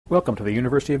Welcome to the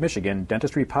University of Michigan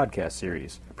Dentistry Podcast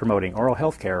Series, promoting oral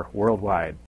health care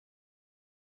worldwide.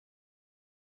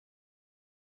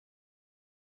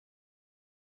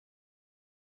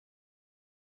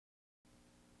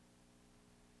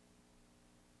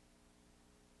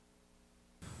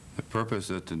 The purpose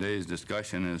of today's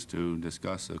discussion is to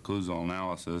discuss occlusal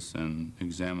analysis and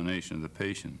examination of the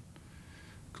patient.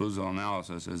 Occlusal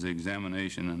analysis is the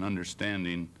examination and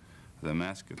understanding of the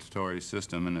masticatory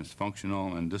system and its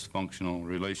functional and dysfunctional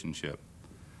relationship.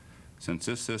 Since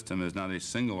this system is not a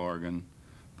single organ,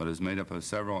 but is made up of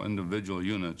several individual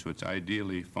units which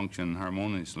ideally function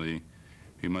harmoniously,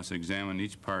 we must examine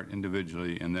each part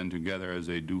individually and then together as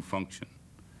they do function.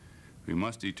 We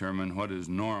must determine what is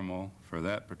normal for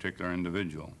that particular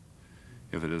individual.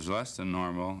 If it is less than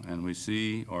normal and we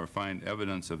see or find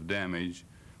evidence of damage,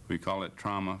 we call it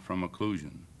trauma from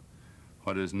occlusion.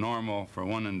 What is normal for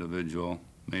one individual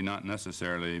may not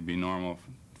necessarily be normal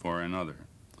for another.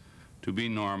 To be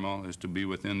normal is to be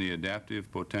within the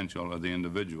adaptive potential of the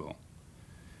individual.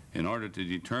 In order to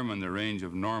determine the range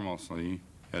of normalcy,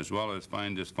 as well as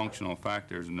find dysfunctional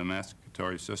factors in the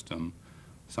masticatory system,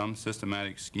 some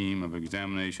systematic scheme of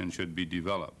examination should be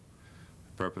developed.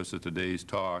 The purpose of today's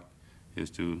talk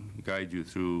is to guide you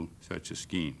through such a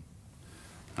scheme.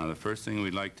 Now, the first thing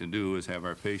we'd like to do is have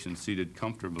our patient seated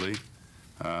comfortably.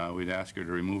 We'd ask her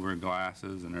to remove her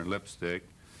glasses and her lipstick,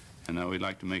 and we'd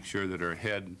like to make sure that her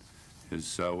head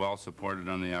is well supported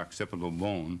on the occipital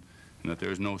bone and that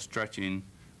there's no stretching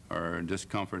or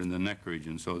discomfort in the neck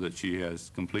region, so that she has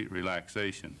complete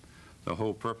relaxation. The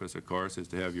whole purpose, of course, is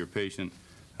to have your patient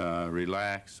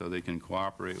relax so they can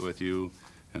cooperate with you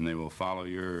and they will follow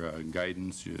your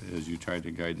guidance as you try to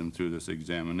guide them through this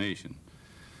examination.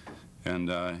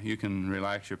 And you can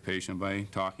relax your patient by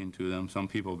talking to them. Some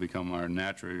people become more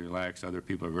naturally relaxed. Other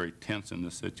people are very tense in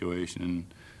this situation. And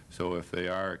so if they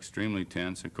are extremely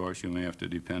tense, of course, you may have to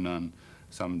depend on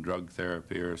some drug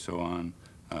therapy or so on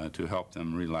to help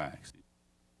them relax.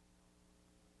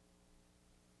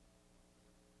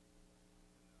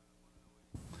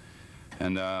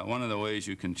 And one of the ways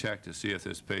you can check to see if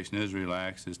this patient is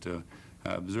relaxed is to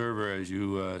observe her as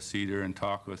you seat her and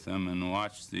talk with them and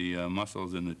watch the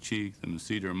muscles in the cheek, the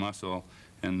masseter muscle,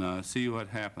 and see what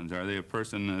happens. Are they a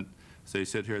person that, as they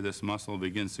sit here, this muscle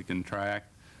begins to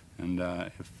contract? And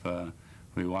if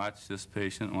we watch this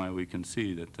patient, why, we can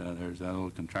see that there's that little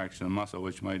contraction of muscle,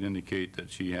 which might indicate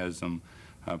that she has some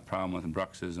problem with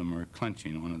bruxism or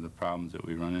clenching, one of the problems that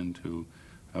we run into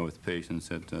with patients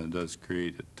that does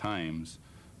create at times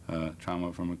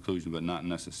trauma from occlusion, but not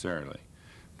necessarily.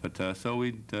 But so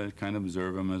we kind of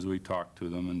observe them as we talk to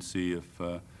them and see if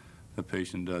the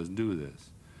patient does do this.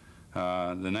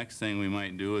 The next thing we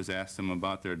might do is ask them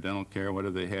about their dental care. What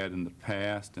have they had in the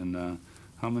past, and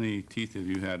how many teeth have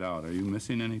you had out? Are you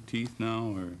missing any teeth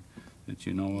now, or that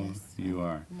you know of? You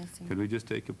are. Missing. Could we just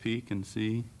take a peek and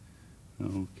see?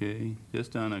 Okay.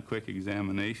 Just on a quick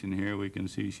examination here, we can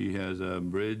see she has a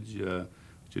bridge,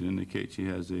 which would indicate she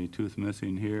has a tooth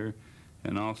missing here.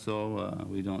 And also,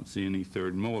 we don't see any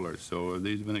third molars. So have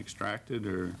these been extracted,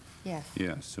 or? Yes.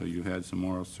 Yes. So you had some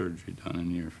oral surgery done,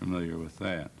 and you're familiar with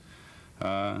that.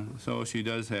 So she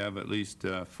does have at least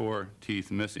 4 teeth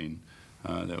missing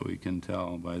that we can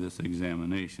tell by this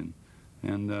examination.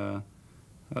 And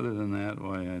other than that,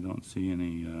 why, I don't see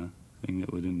any thing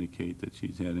that would indicate that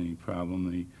she's had any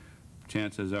problem. The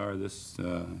chances are this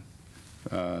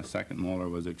second molar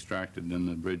was extracted, and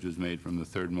the bridge was made from the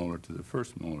third molar to the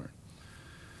first molar.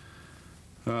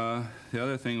 The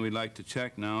other thing we'd like to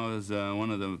check now is one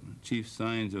of the chief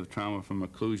signs of trauma from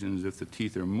occlusion is if the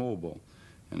teeth are mobile.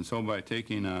 And so by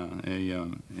taking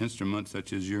an instrument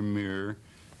such as your mirror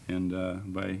and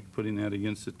by putting that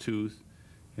against the tooth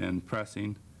and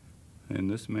pressing in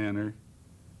this manner,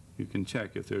 you can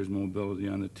check if there's mobility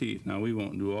on the teeth. Now, we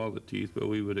won't do all the teeth, but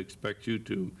we would expect you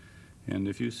to. And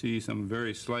if you see some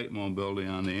very slight mobility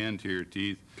on the anterior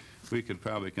teeth, we could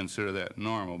probably consider that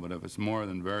normal. But if it's more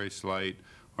than very slight,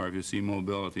 or if you see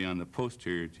mobility on the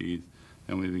posterior teeth,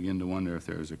 then we begin to wonder if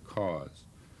there's a cause.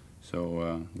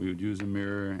 So we would use a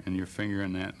mirror and your finger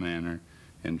in that manner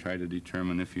and try to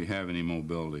determine if you have any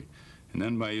mobility. And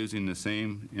then by using the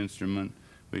same instrument,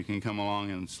 we can come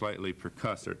along and slightly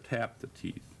percuss or tap the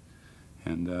teeth.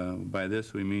 And by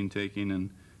this we mean taking, and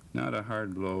not a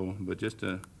hard blow, but just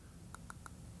a,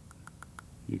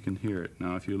 you can hear it.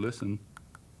 Now if you listen,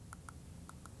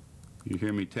 you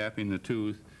hear me tapping the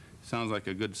tooth. It sounds like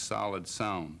a good solid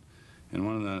sound.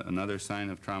 And another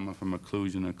sign of trauma from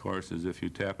occlusion, of course, is if you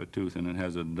tap a tooth and it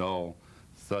has a dull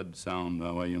thud sound,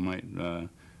 well, you might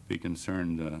be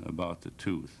concerned about the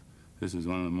tooth. This is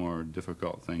one of the more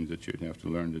difficult things that you'd have to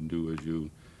learn to do as you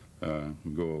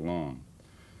go along.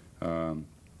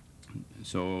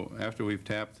 So after we've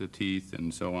tapped the teeth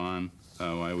and so on,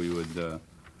 why we would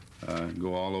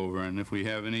go all over, and if we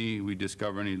have any, we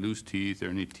discover any loose teeth or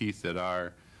any teeth that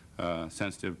are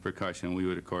sensitive percussion, we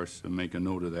would of course make a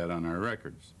note of that on our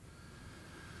records.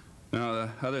 Now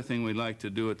the other thing we'd like to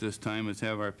do at this time is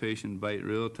have our patient bite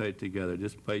real tight together.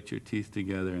 Just bite your teeth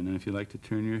together, and then if you like to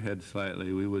turn your head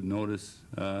slightly, we would notice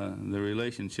the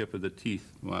relationship of the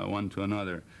teeth one to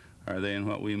another. Are they in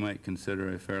what we might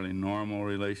consider a fairly normal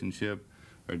relationship,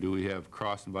 or do we have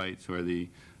cross bites where the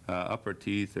upper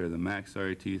teeth or the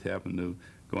maxillary teeth happen to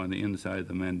go on the inside of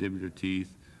the mandibular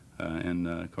teeth? And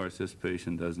of course this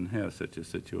patient doesn't have such a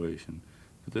situation.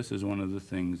 But this is one of the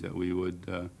things that we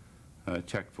would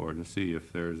check for to see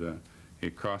if there's a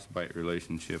cross-bite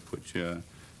relationship, which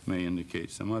may indicate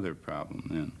some other problem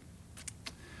then.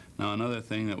 Now another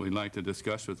thing that we'd like to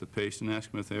discuss with the patient, ask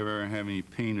them if they ever have any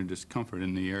pain or discomfort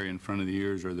in the area in front of the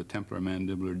ears or the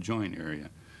temporomandibular mandibular joint area.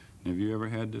 Have you ever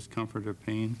had discomfort or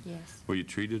pain? Yes. Were you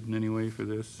treated in any way for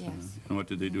this? Yes. And what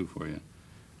did they do for you?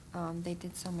 They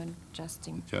did some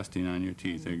adjusting. Adjusting on your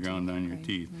teeth. They ground on your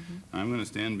teeth. I'm going to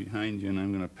stand behind you and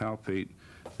I'm going to palpate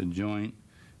the joint.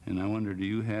 And I wonder, do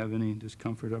you have any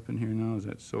discomfort up in here now? Is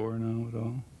that sore now at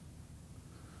all?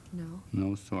 No.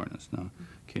 No soreness now.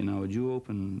 Okay, now would you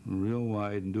open real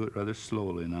wide and do it rather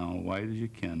slowly now, wide as you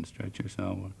can. Stretch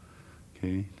yourself.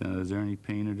 Okay, is there any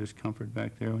pain or discomfort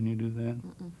back there when you do that?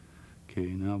 Mm-mm. Okay,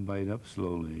 now bite up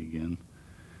slowly again.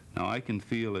 Now I can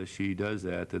feel as she does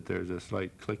that there's a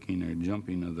slight clicking or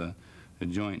jumping of the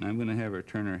joint. And I'm going to have her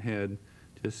turn her head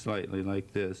just slightly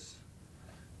like this.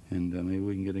 And maybe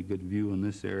we can get a good view in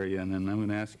this area. And then I'm going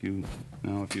to ask you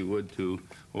now, if you would, to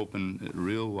open it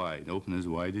real wide. Open as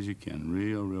wide as you can,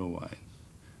 real wide.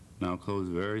 Now close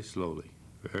very slowly,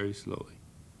 very slowly.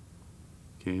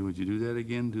 Okay, would you do that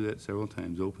again? Do that several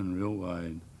times. Open real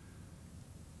wide.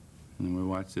 And then we'll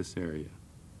watch this area.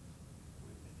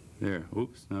 There,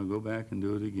 oops, now go back and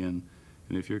do it again.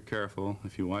 And if you're careful,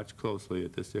 if you watch closely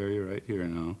at this area right here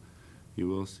now, you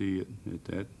will see it at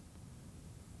that.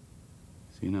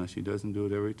 See, now she doesn't do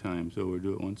it every time, so we'll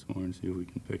do it once more and see if we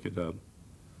can pick it up.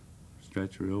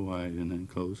 Stretch real wide and then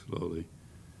close slowly.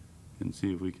 And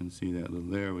see if we can see that little,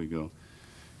 there we go.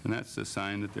 And that's the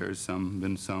sign that there's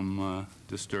been some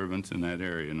disturbance in that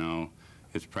area. Now,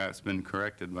 it's perhaps been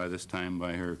corrected by this time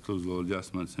by her occlusal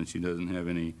adjustments, and she doesn't have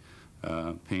any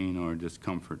pain or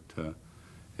discomfort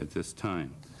at this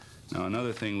time. Now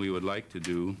another thing we would like to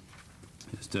do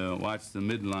is to watch the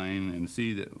midline and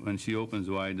see that when she opens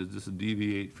wide, does this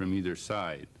deviate from either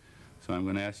side? So I'm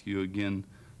going to ask you again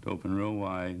to open real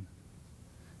wide.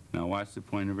 Now watch the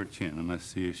point of her chin and let's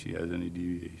see if she has any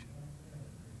deviation.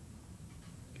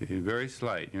 Okay, very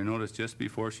slight. You'll notice just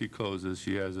before she closes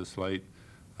she has a slight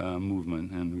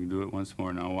movement, and we do it once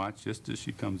more. Now watch just as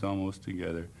she comes almost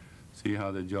together. See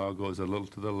how the jaw goes a little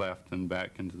to the left and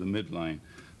back into the midline.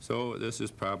 So this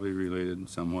is probably related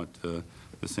somewhat to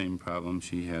the same problem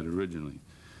she had originally.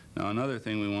 Now another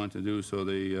thing we want to do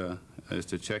is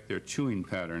to check their chewing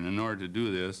pattern. In order to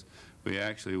do this, we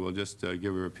actually will just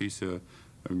give her a piece of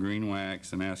green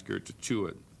wax and ask her to chew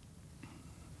it.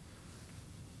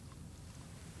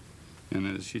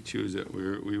 And as she chews it,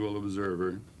 we will observe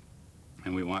her,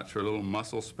 and we watch for little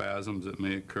muscle spasms that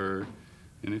may occur.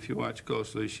 And if you watch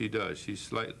closely, she does. She's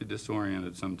slightly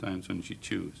disoriented sometimes when she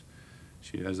chews.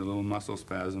 She has a little muscle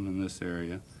spasm in this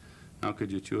area. Now,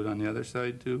 could you chew it on the other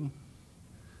side, too?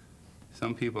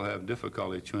 Some people have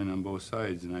difficulty chewing on both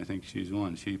sides, and I think she's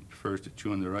one. She prefers to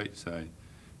chew on the right side.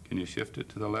 Can you shift it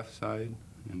to the left side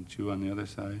and chew on the other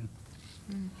side?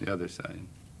 The other side.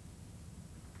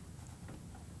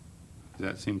 Does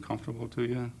that seem comfortable to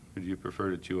you? Or do you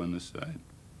prefer to chew on this side?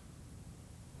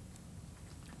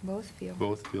 Both feel.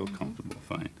 Both feel comfortable,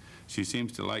 fine. She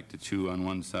seems to like to chew on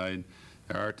one side.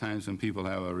 There are times when people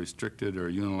have a restricted or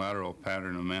unilateral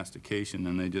pattern of mastication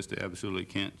and they just absolutely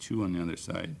can't chew on the other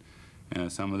side.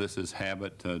 And some of this is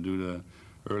habit due to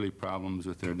early problems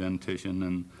with their dentition,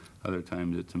 and other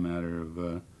times it's a matter of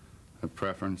a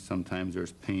preference. Sometimes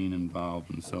there's pain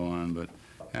involved and so on, but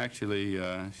actually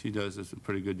she does a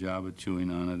pretty good job of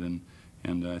chewing on it,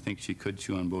 and I think she could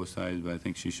chew on both sides, but I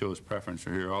think she shows preference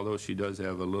for here, although she does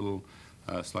have a little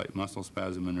slight muscle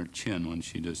spasm in her chin when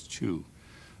she does chew,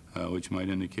 which might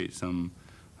indicate some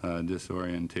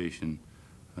disorientation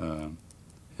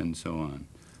and so on.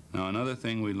 Now another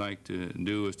thing we'd like to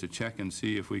do is to check and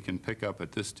see if we can pick up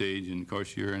at this stage, and of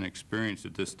course you're inexperienced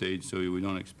at this stage, so we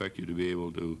don't expect you to be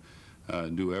able to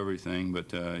do everything,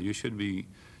 but you should be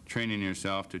training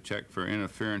yourself to check for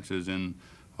interferences in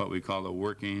what we call the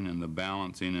working and the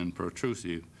balancing and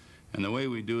protrusive. And the way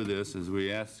we do this is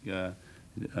we ask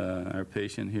our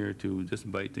patient here to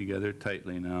just bite together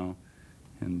tightly now,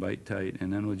 and bite tight,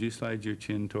 and then would you slide your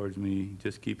chin towards me,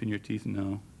 just keeping your teeth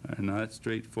not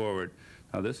straightforward.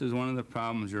 Now this is one of the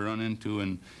problems you run into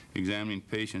in examining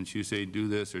patients. You say do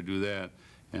this or do that,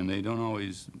 and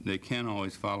they can't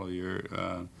always follow your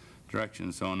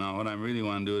directions. So now what I really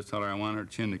want to do is tell her I want her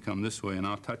chin to come this way, and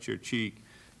I'll touch her cheek,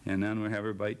 and then we'll have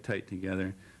her bite tight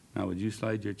together. Now would you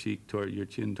slide your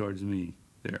chin towards me?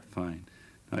 There, fine.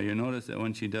 Now you notice that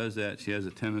when she does that, she has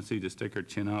a tendency to stick her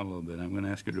chin out a little bit. I'm going to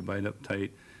ask her to bite up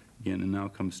tight again and now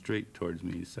come straight towards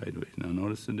me sideways. Now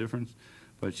notice the difference?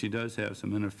 But she does have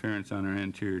some interference on her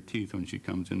anterior teeth when she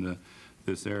comes into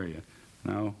this area.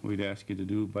 Now we'd ask you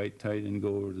to bite tight and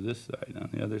go over to this side, on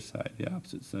the other side, the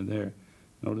opposite side there.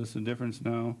 Notice the difference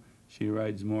now? She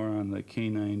rides more on the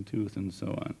canine tooth and so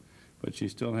on, but she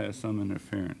still has some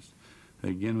interference.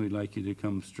 Again, we'd like you to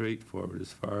come straight forward,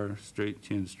 as far straight,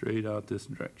 chin straight out this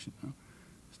direction. Now,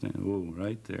 stand, whoa,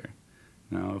 right there.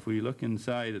 Now, if we look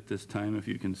inside at this time, if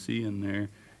you can see in there,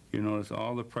 you notice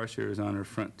all the pressure is on her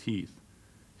front teeth.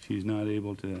 She's not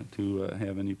able to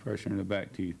have any pressure in the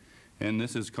back teeth. And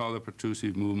this is called a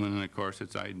protrusive movement, and of course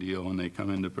it's ideal when they come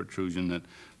into protrusion that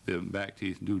the back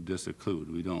teeth do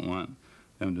disocclude. We don't want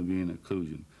them to be in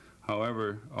occlusion.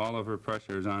 However, all of her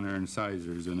pressure is on her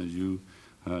incisors, and as you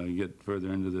get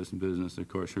further into this business, of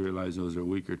course, you realize those are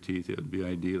weaker teeth. It would be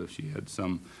ideal if she had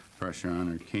some pressure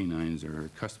on her canines or her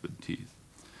cuspid teeth.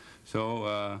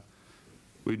 So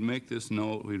we'd make this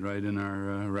note, we'd write in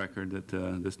our record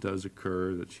that this does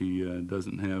occur, that she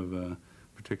doesn't have,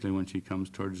 particularly when she comes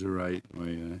towards the right,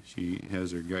 where she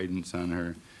has her guidance on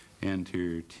her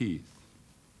anterior teeth.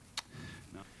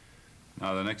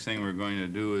 Now the next thing we're going to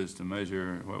do is to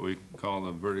measure what we call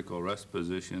the vertical rest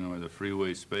position, or the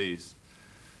freeway space.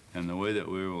 And the way that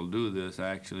we will do this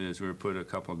actually is we'll put a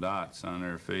couple dots on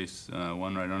her face,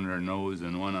 one right under her nose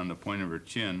and one on the point of her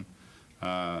chin,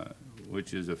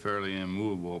 which is a fairly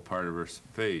immovable part of her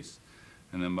face.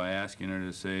 And then by asking her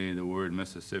to say the word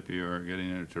Mississippi, or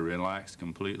getting her to relax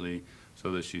completely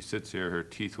so that she sits here, her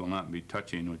teeth will not be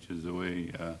touching, which is the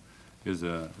way is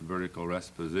a vertical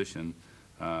rest position.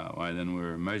 Why then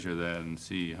we'll measure that and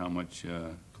see how much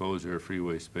closure or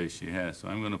freeway space she has. So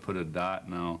I'm going to put a dot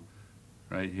now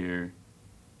right here,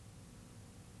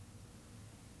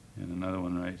 and another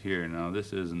one right here. Now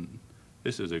this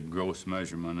is a gross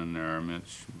measurement, and there are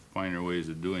much finer ways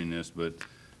of doing this, but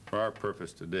for our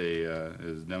purpose today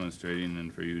is demonstrating,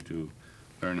 and for you to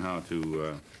learn how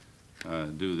to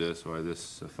do this, why this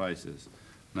suffices.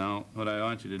 Now what I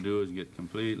want you to do is get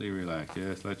completely relaxed.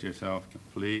 Yes, let yourself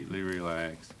completely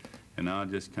relax. And now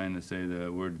just kind of say the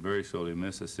word very slowly,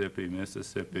 Mississippi,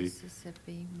 Mississippi.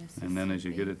 Mississippi, Mississippi. And then as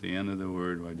you get at the end of the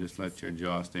word, why just let your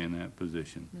jaw stay in that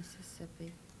position.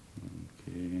 Mississippi.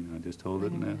 Okay, now just hold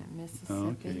it in that. Mississippi.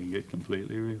 Okay, get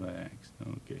completely relaxed.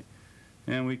 Okay.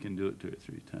 And we can do it 2 or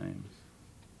 3 times.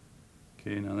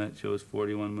 Okay, now that shows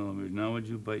 41 millimeters. Now would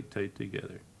you bite tight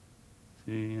together?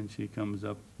 See, and she comes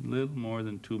up a little more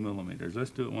than 2 millimeters.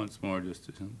 Let's do it once more, just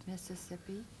to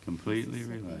Mississippi. completely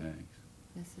Mississippi. relax.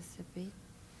 Mississippi.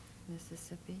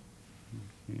 Mississippi.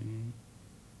 Okay.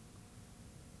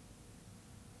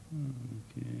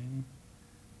 Okay.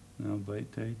 Now bite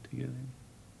tight together.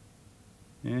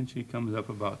 And she comes up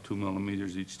about 2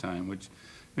 millimeters each time, which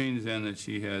means then that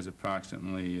she has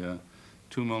approximately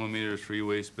 2 millimeters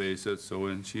freeway space. So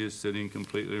when she is sitting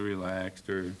completely relaxed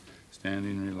or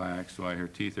standing relaxed, why her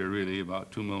teeth are really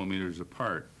about 2 millimeters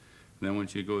apart. Then when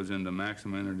she goes into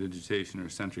maximum interdigitation or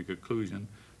centric occlusion,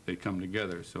 they come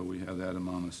together, so we have that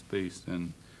amount of space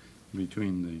then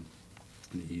between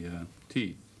the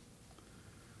teeth.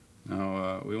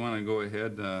 Now we want to go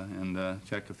ahead and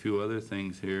check a few other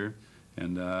things here,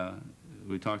 and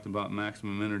we talked about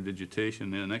maximum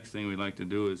interdigitation. The next thing we'd like to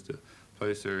do is to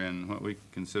place her in what we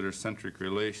consider centric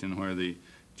relation, where the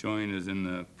joint is in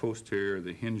the posterior,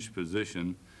 the hinged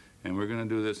position, and we're going to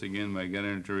do this again by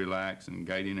getting her to relax and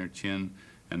guiding her chin.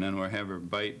 And then we'll have her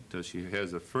bite till she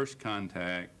has the first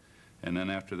contact, and then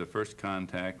after the first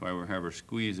contact, we'll have her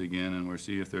squeeze again, and we'll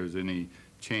see if there's any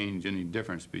change, any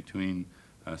difference between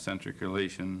centric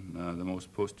relation, the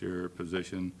most posterior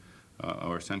position,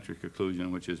 or centric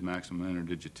occlusion, which is maximum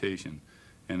interdigitation.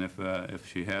 And if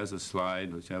she has a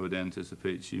slide, which I would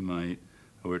anticipate she might,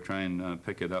 we're trying to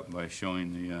pick it up by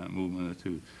showing the movement of the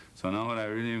tooth. So now what I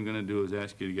really am going to do is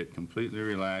ask you to get completely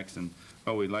relaxed, and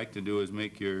what we'd like to do is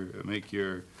make your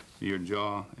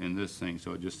jaw in this thing,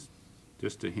 so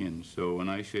just a hinge. So when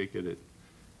I shake it,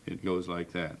 it goes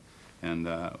like that, and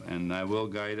I will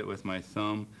guide it with my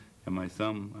thumb. And my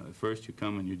thumb, first you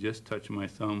come and you just touch my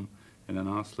thumb and then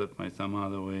I'll slip my thumb out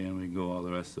of the way and we go all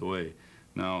the rest of the way.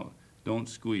 Now, don't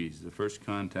squeeze. The first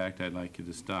contact, I'd like you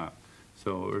to stop.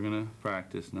 So we're going to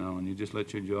practice now, and you just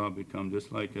let your jaw become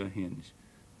just like a hinge.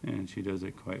 And she does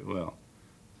it quite well.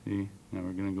 See? Now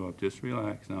we're going to go up. Just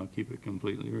relax now. Keep it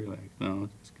completely relaxed. Now,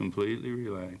 just completely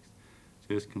relaxed.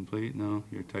 Just complete. No,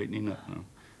 you're tightening up now.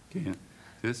 Okay.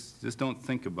 Just don't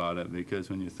think about it, because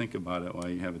when you think about it, well,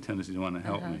 you have a tendency to want to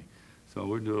help me. So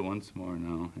we'll do it once more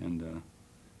now, and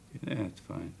that's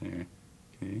fine there.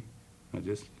 Okay. Now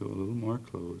just go a little more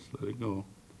close. Let it go.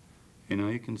 Okay, now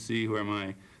you can see where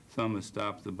my thumb has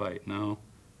stopped the bite. Now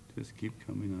just keep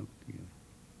coming up together.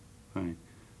 Fine.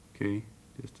 Okay.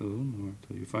 Just a little more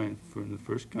till you find for the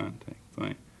first contact.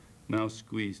 Fine. Now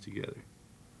squeeze together.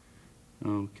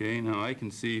 Okay. Now I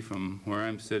can see from where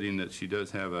I'm sitting that she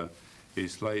does have a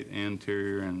slight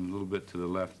anterior and a little bit to the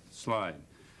left slide.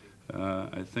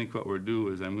 I think what we'll do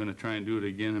is I'm going to try and do it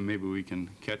again, and maybe we can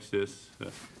catch this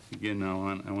again.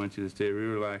 Now I want you to stay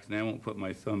really relaxed, and I won't put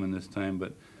my thumb in this time,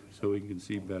 but so we can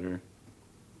see better.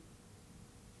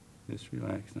 Just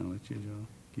relax now. Let your jaw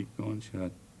keep going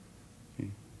shut. Okay.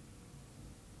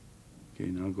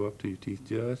 Okay. Now go up to your teeth.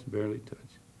 Just barely touch.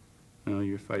 Now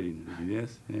you're fighting it.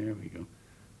 Yes. There we go.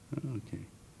 Okay.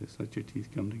 Just let your teeth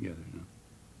come together now.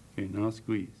 Okay, now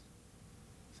squeeze.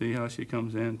 See how she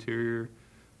comes anterior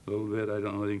a little bit? I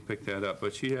don't know if you can pick that up,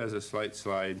 but she has a slight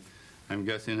slide. I'm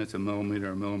guessing it's a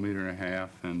millimeter and a half,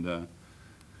 and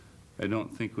I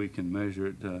don't think we can measure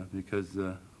it because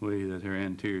the way that her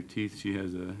anterior teeth, she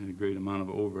has a great amount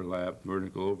of overlap,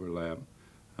 vertical overlap.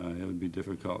 It would be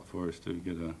difficult for us to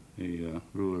get a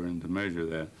ruler and to measure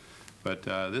that. But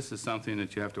this is something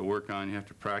that you have to work on. You have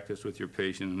to practice with your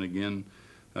patient, and again,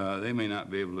 they may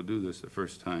not be able to do this the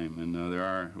first time, and there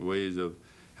are ways of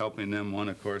helping them. One,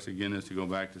 of course, again, is to go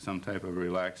back to some type of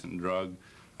relaxant drug.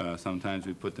 Sometimes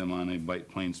we put them on a bite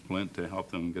plane splint to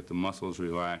help them get the muscles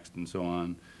relaxed and so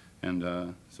on.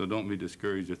 And so don't be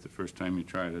discouraged if the first time you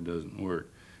try it doesn't work.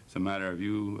 It's a matter of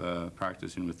you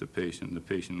practicing with the patient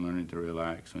learning to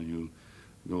relax when you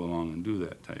go along and do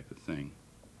that type of thing.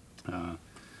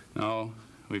 Now,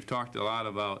 we've talked a lot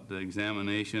about the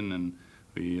examination, and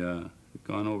we've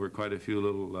gone over quite a few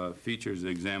little features of the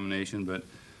examination, but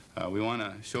we want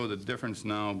to show the difference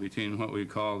now between what we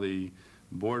call the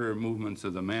border movements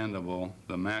of the mandible,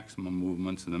 the maximum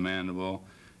movements of the mandible,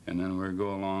 and then we'll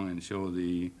go along and show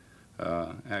the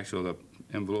actual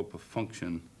envelope of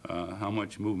function, how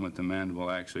much movement the mandible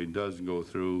actually does go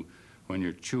through when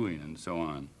you're chewing and so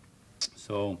on.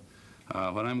 So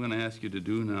what I'm going to ask you to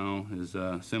do now is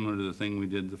similar to the thing we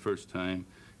did the first time,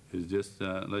 is just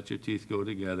let your teeth go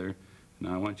together.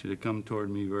 Now I want you to come toward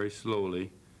me very slowly.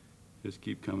 Just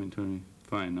keep coming toward me.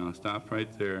 Fine. Now stop right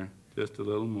there. Just a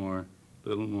little more,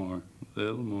 little more,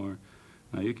 little more.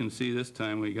 Now you can see this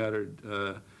time we got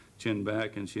her chin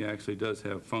back, and she actually does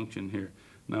have function here.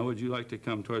 Now would you like to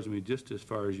come towards me just as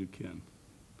far as you can?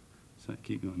 So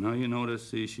keep going. Now you notice,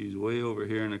 see, she's way over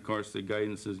here, and of course the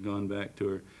guidance has gone back to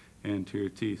her anterior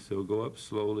teeth. So go up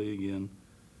slowly again.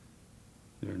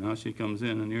 There, now she comes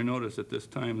in, and you notice at this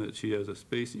time that she has a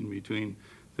spacing between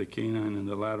the canine and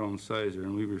the lateral incisor,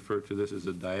 and we refer to this as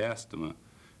a diastema.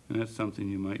 And that's something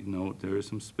you might note. There is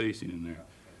some spacing in there.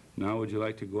 Now would you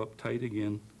like to go up tight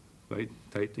again, right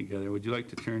tight together? Would you like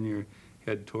to turn your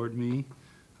head toward me?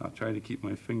 I'll try to keep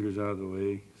my fingers out of the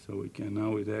way so we can.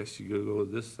 Now we'd ask you to go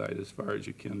this side as far as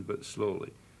you can, but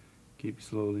slowly. Keep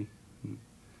slowly.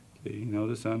 Okay,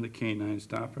 notice on the canine,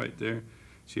 stop right there.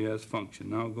 She has function.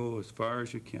 Now go as far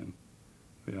as you can.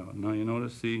 Yeah, now you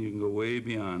notice, see, you can go way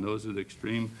beyond. Those are the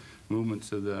extreme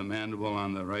movements of the mandible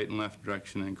on the right and left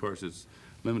direction, and of course it's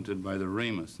limited by the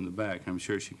ramus in the back. I'm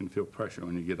sure she can feel pressure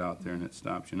when you get out there and it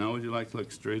stops you. Now would you like to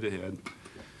look straight ahead?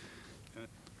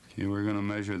 Okay, we're going to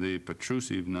measure the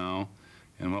protrusive now,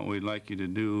 and what we'd like you to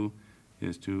do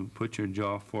is to put your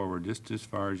jaw forward just as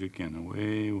far as you can,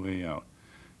 way, way out.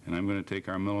 And I'm going to take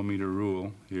our millimeter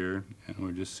rule here, and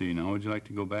we'll just see. Now would you like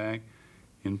to go back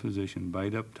in position,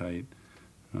 bite up tight.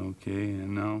 Okay,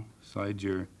 and now slide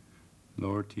your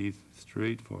lower teeth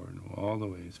straight forward, all the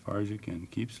way, as far as you can.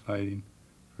 Keep sliding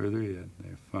further ahead.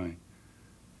 There, fine.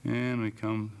 And we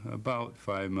come about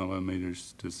 5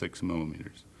 millimeters to 6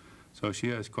 millimeters. So she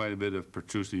has quite a bit of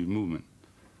protrusive movement.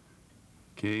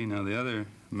 Okay, now the other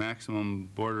maximum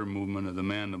border movement of the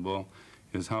mandible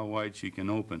is how wide she can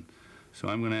open. So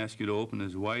I'm going to ask you to open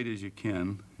as wide as you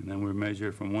can, and then we'll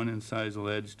measure from one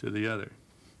incisal edge to the other.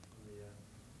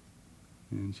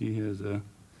 And she has a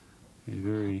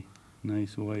very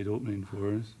nice wide opening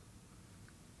for us.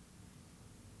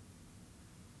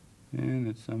 And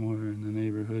it's somewhere in the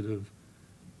neighborhood of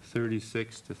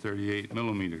 36 to 38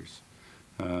 millimeters.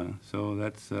 So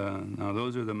that's, now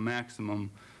those are the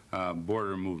maximum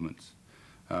border movements.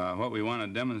 What we want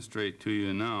to demonstrate to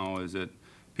you now is that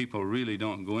people really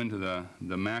don't go into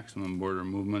the maximum border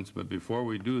movements, but before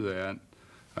we do that,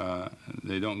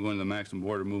 they don't go into the maximum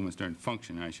border movements during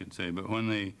function, I should say. But when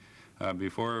they,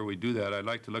 before we do that, I'd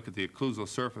like to look at the occlusal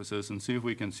surfaces and see if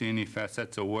we can see any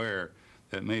facets of wear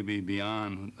that may be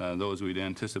beyond those we'd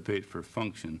anticipate for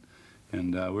function.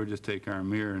 And we'll just take our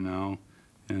mirror now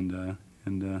and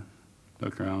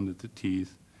look around at the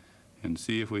teeth and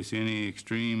see if we see any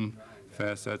extreme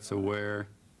facets of wear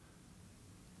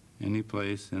any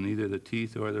place in either the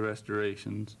teeth or the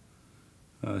restorations.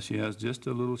 She has just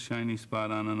a little shiny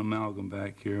spot on an amalgam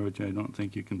back here, which I don't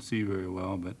think you can see very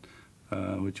well, but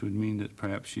which would mean that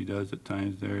perhaps she does at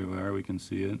times. There we are, we can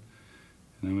see it. And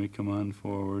then we come on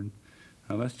forward.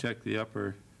 Now let's check the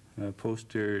upper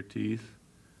posterior teeth.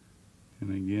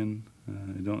 And again,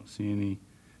 I don't see any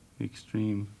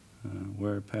extreme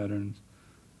wear patterns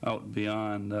out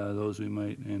beyond those we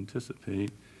might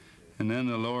anticipate. And then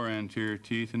the lower anterior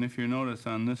teeth, and if you notice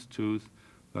on this tooth,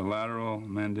 the lateral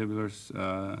mandibular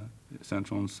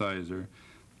central incisor,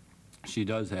 she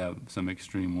does have some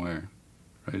extreme wear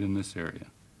right in this area.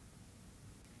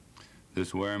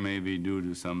 This wear may be due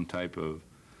to some type of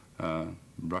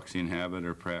bruxing habit,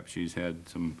 or perhaps she's had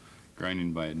some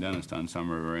grinding by a dentist on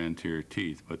some of her anterior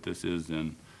teeth, but this is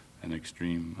an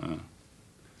extreme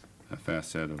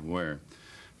facet of wear.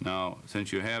 Now,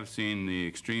 since you have seen the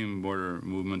extreme border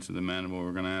movements of the mandible,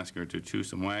 we're going to ask her to chew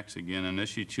some wax again. And as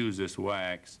she chews this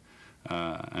wax,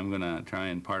 I'm going to try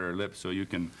and part her lips so you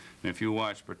can, if you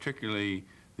watch particularly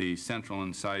the central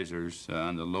incisors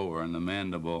on the lower, on the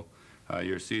mandible,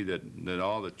 you'll see that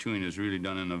all the chewing is really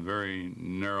done in a very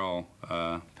narrow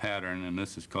pattern, and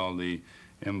this is called the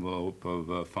envelope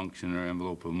of function or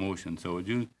envelope of motion. So would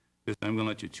you, I'm going to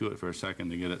let you chew it for a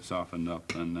second to get it softened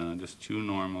up, and just chew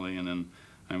normally, and then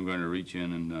I'm going to reach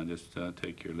in and just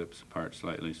take your lips apart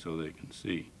slightly so they can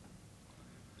see.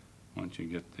 Once you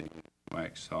get the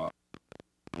wax soft,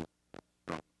 it'll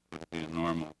be a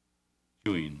normal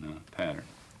chewing pattern.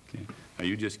 Okay. Now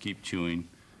you just keep chewing,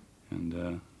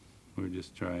 and we'll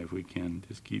just try, if we can,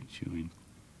 just keep chewing.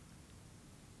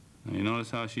 Now you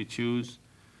notice how she chews?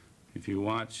 If you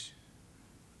watch,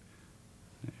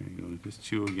 there you go, just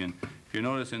chew again. If you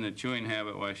notice in the chewing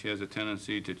habit why she has a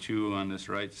tendency to chew on this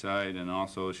right side, and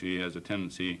also she has a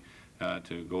tendency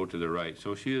to go to the right.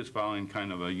 So she is following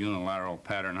kind of a unilateral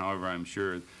pattern. However, I'm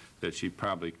sure that she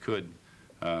probably could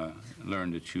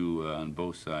learn to chew on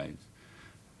both sides.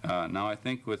 Now I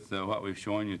think with what we've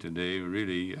shown you today,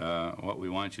 really what we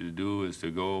want you to do is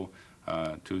to go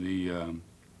to the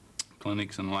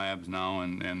clinics and labs now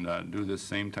and do this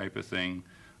same type of thing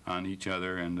on each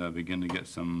other and begin to get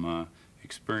some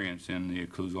experience in the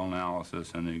occlusal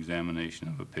analysis and the examination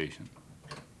of a patient.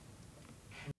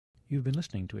 You've been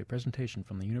listening to a presentation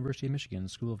from the University of Michigan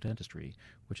School of Dentistry,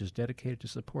 which is dedicated to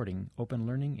supporting open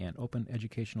learning and open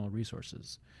educational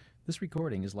resources. This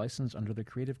recording is licensed under the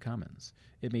Creative Commons.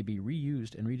 It may be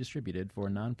reused and redistributed for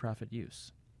nonprofit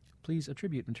use. Please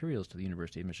attribute materials to the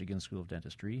University of Michigan School of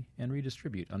Dentistry and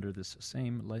redistribute under this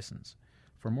same license.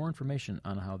 For more information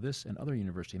on how this and other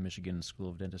University of Michigan School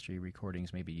of Dentistry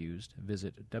recordings may be used,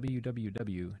 visit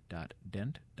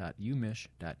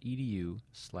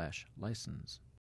www.dent.umich.edu/license.